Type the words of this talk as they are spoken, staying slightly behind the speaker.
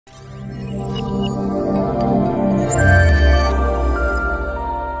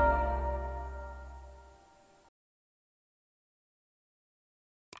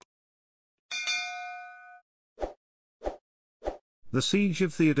The Siege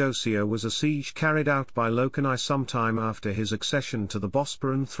of Theodosia was a siege carried out by Leukon I sometime after his accession to the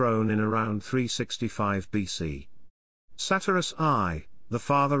Bosporan throne in around 365 BC. Satyrus I, the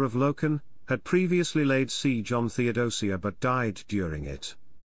father of Leukon, had previously laid siege on Theodosia but died during it.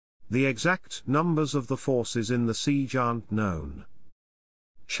 The exact numbers of the forces in the siege aren't known.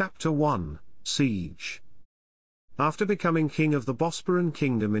 Chapter 1, Siege. After becoming king of the Bosporan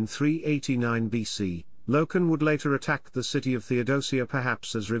kingdom in 389 BC, Leukon would later attack the city of Theodosia,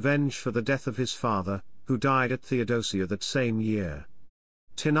 perhaps as revenge for the death of his father, who died at Theodosia that same year.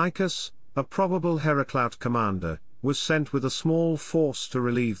 Tinichus, a probable Heraclout commander, was sent with a small force to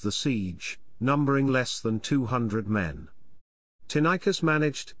relieve the siege, numbering less than 200 men. Tinichus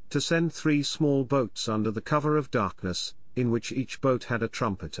managed to send 3 small boats under the cover of darkness, in which each boat had a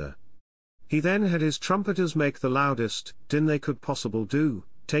trumpeter. He then had his trumpeters make the loudest din they could possibly do,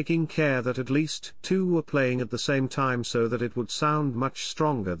 taking care that at least 2 were playing at the same time so that it would sound much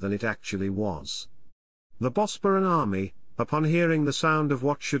stronger than it actually was. The Bosporan army, upon hearing the sound of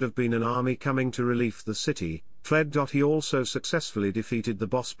what should have been an army coming to relieve the city, fled. He also successfully defeated the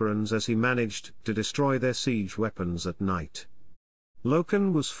Bosporans as he managed to destroy their siege weapons at night.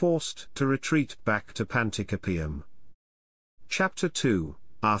 Leukon was forced to retreat back to Panticapaeum. Chapter 2,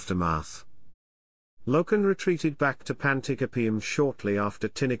 Aftermath. Leukon retreated back to Panticapaeum shortly after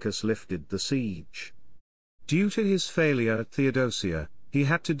Tinichus lifted the siege. Due to his failure at Theodosia, he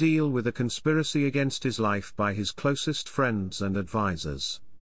had to deal with a conspiracy against his life by his closest friends and advisors.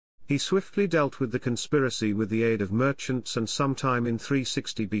 He swiftly dealt with the conspiracy with the aid of merchants, and sometime in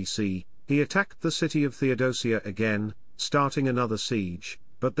 360 BC, he attacked the city of Theodosia again, starting another siege,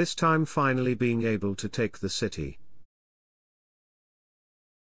 but this time finally being able to take the city.